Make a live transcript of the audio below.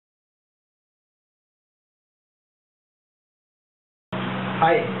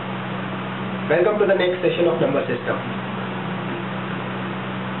Hi, welcome to the next session of number system.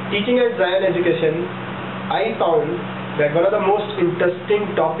 Teaching at Zion Education, I found that one of the most interesting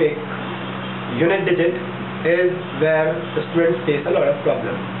topic, unit digit, is where the students face a lot of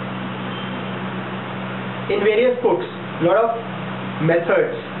problems. In various books, a lot of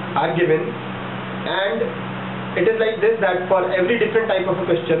methods are given, and it is like this, that for every different type of a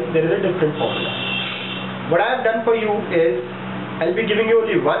question, there is a different formula. What I have done for you is, I'll be giving you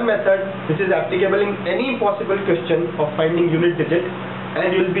only one method which is applicable in any possible question of finding unit digit,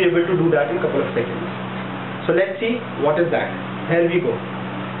 and you will be able to do that in a couple of seconds. So let's see what is that. Here we go.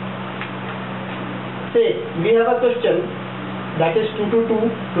 Say we have a question that is 222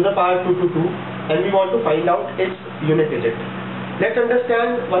 to the power 222, and we want to find out its unit digit. Let's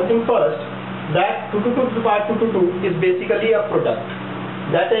understand one thing first, that 222 to the power 222 is basically a product.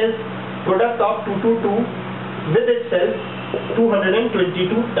 That is product of 222 with itself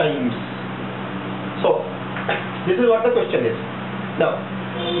 222 times. So this is what the question is. Now,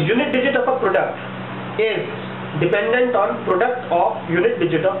 unit digit of a product is dependent on product of unit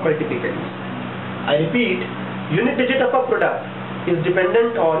digit of multiplicand. I repeat, unit digit of a product is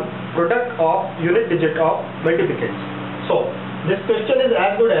dependent on product of unit digit of multiplicand. So this question is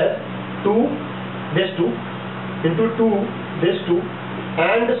as good as 2 this 2 into 2 this 2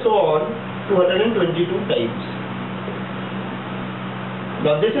 and so on 222 times.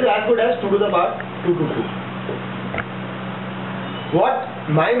 Now this is as good as 2 to the power 222. What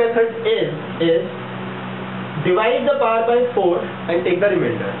my method is divide the power by 4 and take the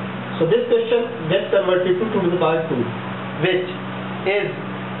remainder. So this question gets converted to 2 to the power 2, which is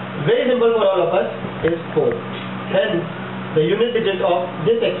very simple for all of us, is 4. Hence the unit digit of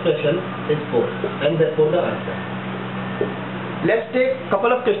this expression is 4, and therefore the answer. Let's take a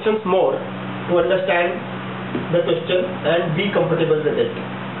couple of questions more to understand the question and be comfortable with it.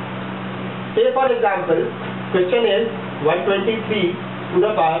 Say for example, question is 123 to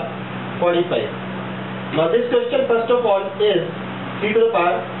the power 45. Now this question first of all is 3 to the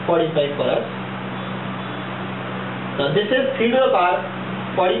power 45 for us. Now this is 3 to the power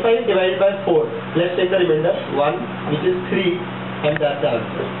 45 divided by 4. Let's take the remainder 1, which is 3, and that's the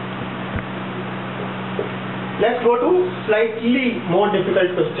answer. Let's go to slightly more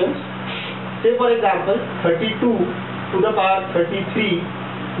difficult questions. Say for example 32 to the power 33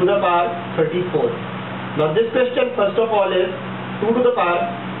 to the power 34. Now this question first of all is 2 to the power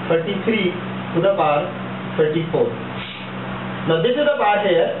 33 to the power 34. Now this is the power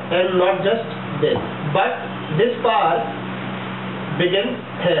here and not just this, but this power begins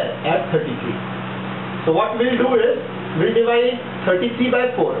here at 33. So what we'll do is we'll divide 33 by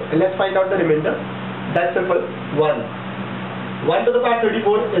 4 and let's find out the remainder. That's simple. 1 to the power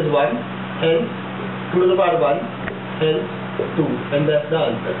 34 is 1. Hence 2 to the power 1, hence 2, and that's the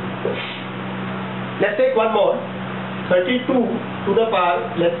answer. Let's take one more. 32 to the power,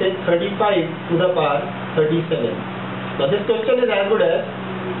 let's say 35 to the power 37. Now this question is as good as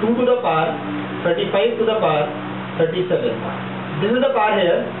 2 to the power 35 to the power 37. This is the power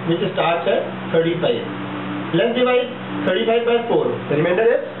here which starts at 35. Let's divide 35 by 4. The remainder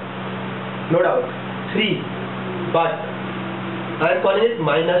is, no doubt, 3. But I am calling it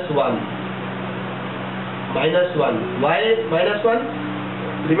minus 1. Minus 1. Why minus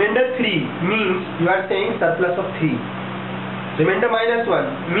 1? Remainder 3 means you are saying surplus of 3. Remainder minus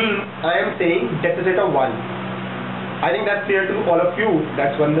 1 means I am saying deficit of 1. I think that's clear to all of you.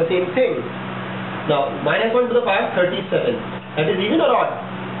 That's one the same thing. Now minus 1 to the power 37. That is even or odd?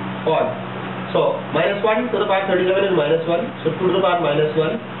 Odd. So minus 1 to the power 37 is minus 1. So 2 to the power minus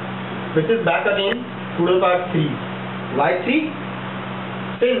 1, which is back again 2 to the power 3. Why 3?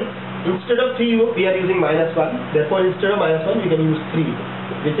 Since instead of 3 we are using minus 1, therefore instead of minus 1 we can use 3,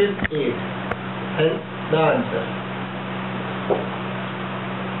 which is 8. Hence the answer.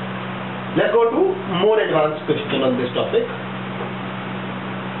 Let's go to more advanced question on this topic.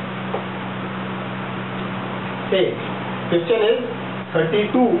 Say question is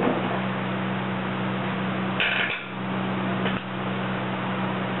 32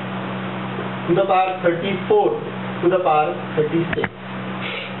 to the power 34 to the power 36.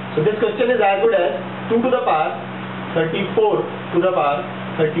 So this question is as good as 2 to the power 34 to the power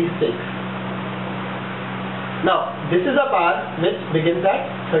 36. Now this is a power which begins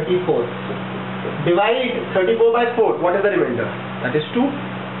at 34. Divide 34 by 4. What is the remainder? That is 2.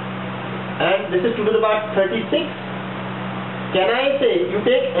 And this is 2 to the power 36. Can I say you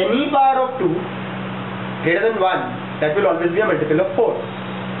take any power of 2 greater than 1, that will always be a multiple of 4.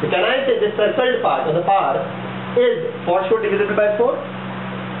 So can I say this circled part or the power is for sure divisible by 4?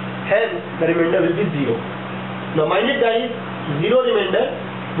 Hence the remainder will be 0. Now mind it guys, 0 remainder,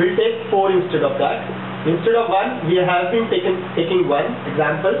 we'll take 4 instead of that. Instead of 1, we have been taking 1.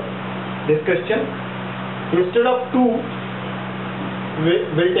 Example, this question. Instead of 2,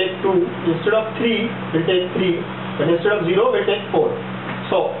 we'll take 2. Instead of 3, we'll take 3. But instead of 0, we'll take 4.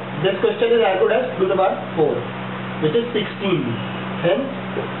 So, this question is as good as 2 to the power 4, which is 16. Hence,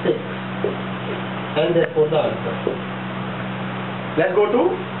 6. And therefore the answer. Let's go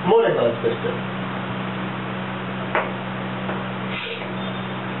to more advanced question.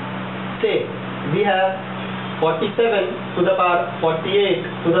 Say, we have 47 to the power 48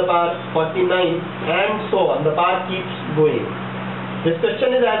 to the power 49 and so on. The power keeps going. This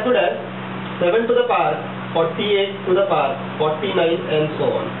question is as good as 7 to the power 48 to the power 49 and so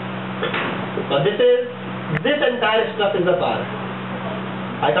on. Now this entire stuff is the power.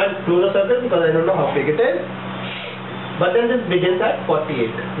 I can't close the circle because I don't know how big it is. But then this begins at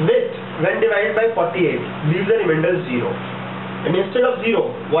 48, which when divided by 48 leaves the remainder 0. And instead of 0,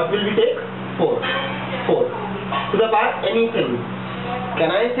 what will we take? 4. 4. To the power anything.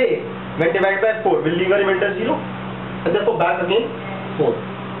 Can I say when divided by 4 will leave a remainder 0? And therefore back again 4.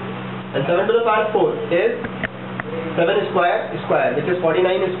 And 7 to the power 4 is 7 square, which is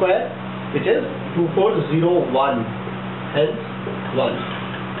 49 square, which is 2401. Hence 1.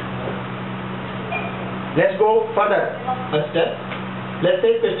 Let's go further a step. Let's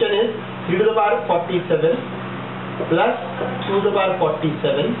say question is 3 to the power 47 plus 2 to the power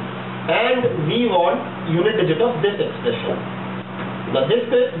 47, and we want unit digit of this expression. Now this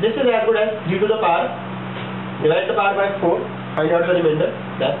is as good as 3 to the power, divide the power by 4, find out the remainder,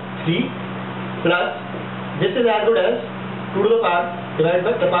 that's 3, plus this is as good as 2 to the power, divide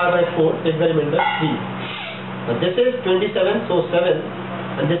by the power by 4, take the remainder 3. Now this is 27, so 7,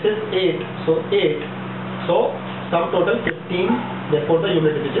 and this is 8, so 8. So, sum total 15, therefore the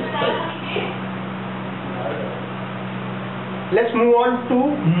unit digit is 5. Let's move on to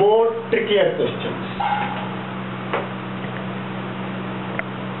more trickier questions.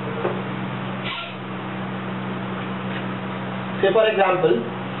 Say for example,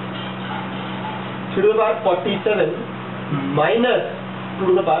 3 to the power 47 minus 2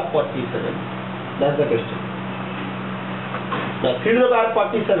 to the power 47. That's the question. Now 3 to the power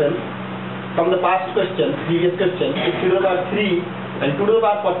 47 from the past question, previous question, is 3 to the power 3 and 2 to the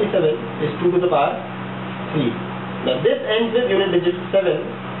power 47 is 2 to the power 3. Now this ends with unit digit 7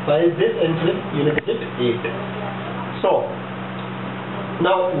 while this ends with unit digit 8. So,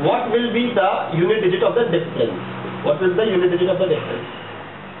 now what will be the unit digit of the difference? What will be the unit digit of the difference?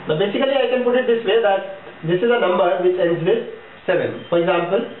 Now basically I can put it this way, that this is a number which ends with 7. For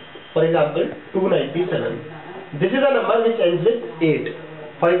example 297. This is a number which ends with 8.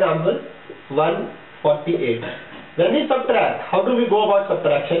 For example 148. When we subtract, how do we go about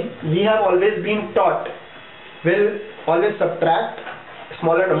subtraction? We have always been taught, we'll always subtract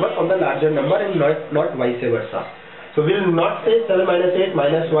smaller number from the larger number and not vice versa. So we will not say 7 minus 8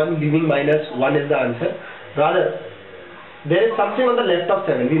 minus 1, leaving minus 1 is the answer. Rather, there is something on the left of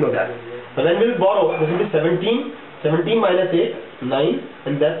 7, we know that. So when we will borrow, this will be 17 minus 8, 9,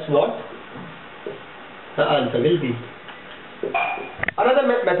 and that's what the answer will be. Another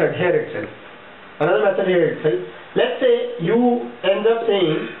method here itself. Let's say you end up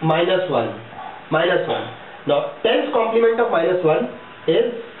saying minus 1. Now 10's complement of minus 1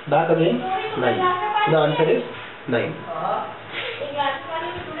 is back again 9. The answer is 9.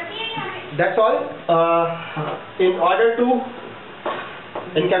 That's all. In order to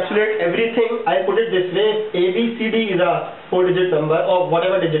encapsulate everything, I put it this way: A, B, C, D is a 4-digit number or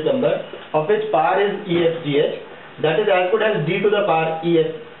whatever digit number, of which power is EFGH. That is as good as D to the power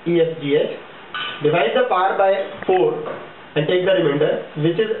EFGH. Divide the power by 4 and take the remainder,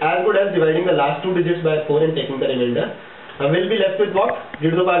 which is as good as dividing the last 2 digits by 4 and taking the remainder. Now we'll be left with what? D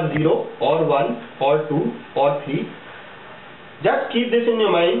to the power 0 or 1 or 2 or 3. Just keep this in your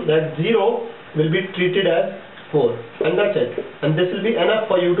mind that 0 will be treated as 4, and that's it. And this will be enough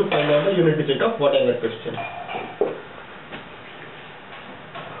for you to find out the unit digit of whatever question.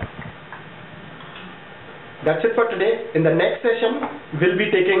 That's it for today. In the next session, we'll be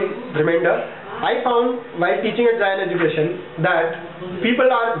taking remainder. I found while teaching at Zion Education that people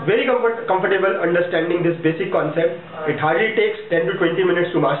are very comfortable understanding this basic concept. It hardly takes 10 to 20 minutes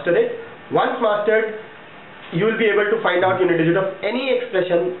to master it. Once mastered, you will be able to find out unit digit of any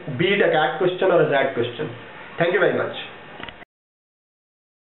expression, be it a CAT question or a ZAT question. Thank you very much.